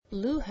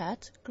Blue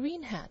Hat,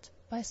 Green Hat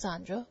by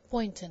Sandra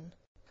Boynton.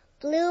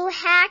 Blue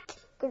hat,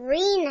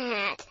 green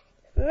hat,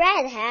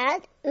 red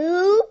hat,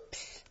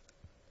 oops.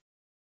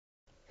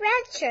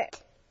 Red shirt,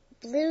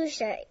 blue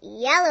shirt,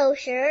 yellow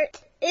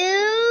shirt,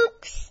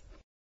 oops.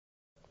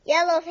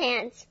 Yellow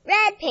pants,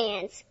 red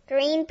pants,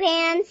 green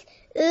pants,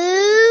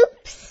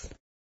 oops.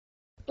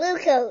 Blue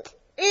coat,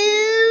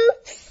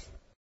 oops.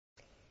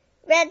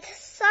 Red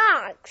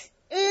socks,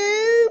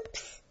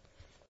 oops.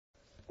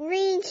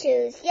 Green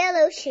shoes,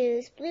 yellow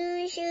shoes,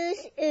 blue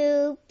shoes,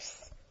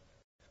 oops.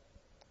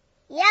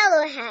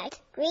 Yellow hat,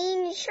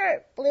 green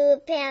shirt, blue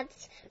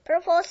pants,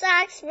 purple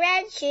socks,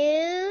 red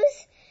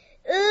shoes,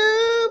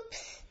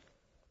 oops.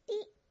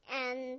 The end.